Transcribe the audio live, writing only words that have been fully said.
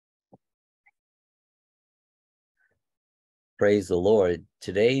Praise the Lord.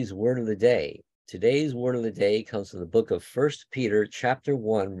 Today's word of the day. Today's word of the day comes from the book of 1 Peter chapter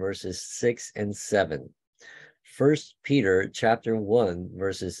 1, verses 6 and 7. 1 Peter chapter 1,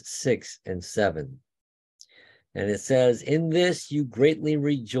 verses 6 and 7. And it says, "In this you greatly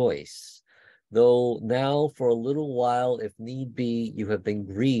rejoice, though now for a little while, if need be, you have been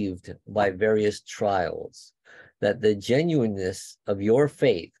grieved by various trials, that the genuineness of your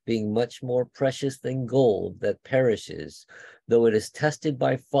faith, being much more precious than gold that perishes, though it is tested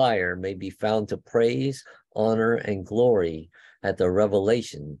by fire, may be found to praise, honor, and glory at the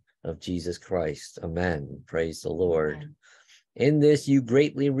revelation of Jesus Christ." Amen. Praise the Lord. Amen. "In this you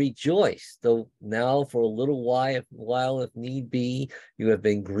greatly rejoice, though now for a little while, if need be, you have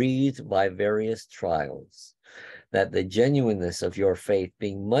been grieved by various trials, that the genuineness of your faith,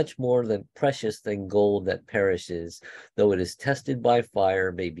 being much more precious than gold that perishes, though it is tested by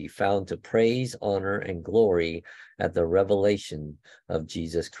fire, may be found to praise, honor, and glory at the revelation of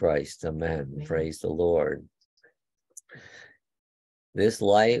Jesus Christ." Amen. Amen. Praise the Lord. This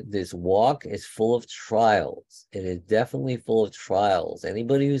life, this walk is full of trials. It is definitely full of trials.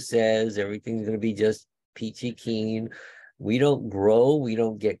 Anybody who says everything's going to be just peachy keen, we don't grow, we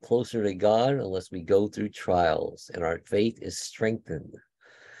don't get closer to God unless we go through trials, and our faith is strengthened.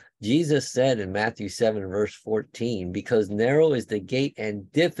 Jesus said in Matthew 7, verse 14, "Because narrow is the gate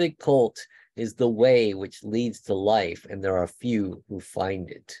and difficult is the way which leads to life, and there are few who find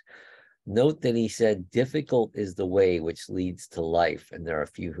it." Note that he said, difficult is the way which leads to life, and there are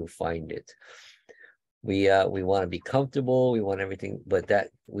few who find it. We want to be comfortable, we want everything, but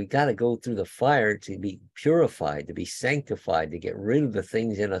that we got to go through the fire to be purified, to be sanctified, to get rid of the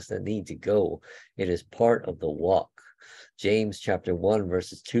things in us that need to go. It is part of the walk. James chapter 1,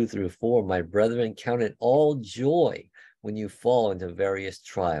 verses 2 through 4, "My brethren, count it all joy when you fall into various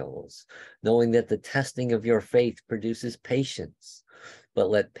trials, knowing that the testing of your faith produces patience. But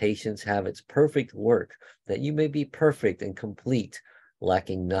let patience have its perfect work, that you may be perfect and complete,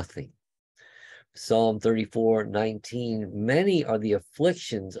 lacking nothing." Psalm 34:19, "Many are the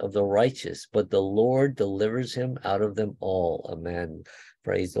afflictions of the righteous, but the Lord delivers him out of them all." Amen.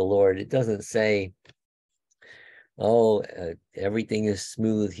 Praise the Lord. It doesn't say, everything is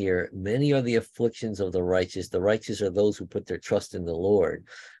smooth here. Many are the afflictions of the righteous. The righteous are those who put their trust in the Lord,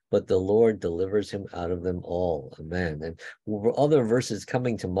 but the Lord delivers him out of them all. Amen. And other verses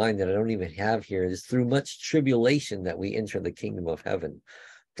coming to mind that I don't even have here is, "Through much tribulation that we enter the kingdom of heaven."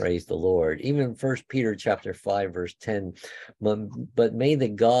 Praise the Lord. Even 1 Peter chapter 5, verse 10, "But may the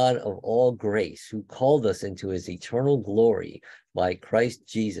God of all grace, who called us into his eternal glory by Christ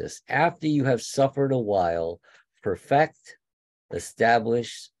Jesus, after you have suffered a while, perfect,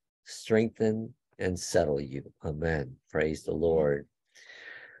 establish, strengthen, and settle you." Amen. Praise the Lord.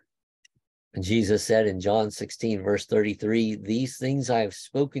 And Jesus said in John 16, verse 33, "These things I have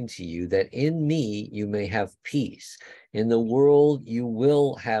spoken to you, that in me you may have peace. In the world you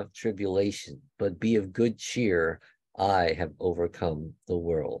will have tribulation, but be of good cheer. I have overcome the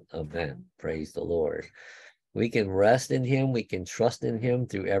world." Amen. Praise the Lord. We can rest in him. We can trust in him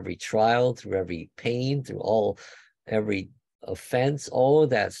through every trial, through every pain, through every offense, all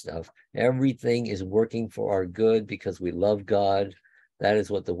of that stuff. Everything is working for our good because we love God. That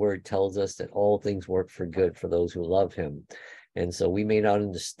is what the word tells us, that all things work for good for those who love him. And so we may not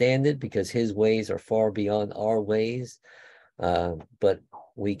understand it because his ways are far beyond our ways, but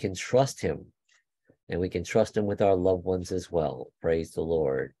we can trust him, and we can trust him with our loved ones as well. Praise the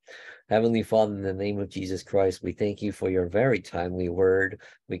Lord. Heavenly Father, in the name of Jesus Christ, we thank you for your very timely word.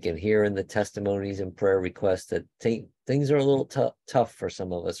 We can hear in the testimonies and prayer requests that things are a little tough for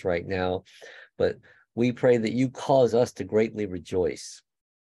some of us right now, but we pray that you cause us to greatly rejoice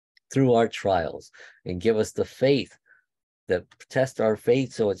through our trials and give us the faith that test our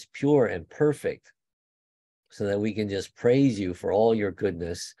faith so it's pure and perfect, so that we can just praise you for all your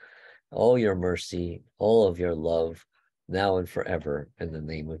goodness, all your mercy, all of your love, now and forever, in the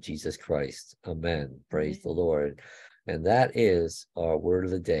name of Jesus Christ. Amen. Praise the Lord. And that is our word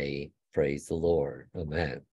of the day. Praise the Lord. Amen.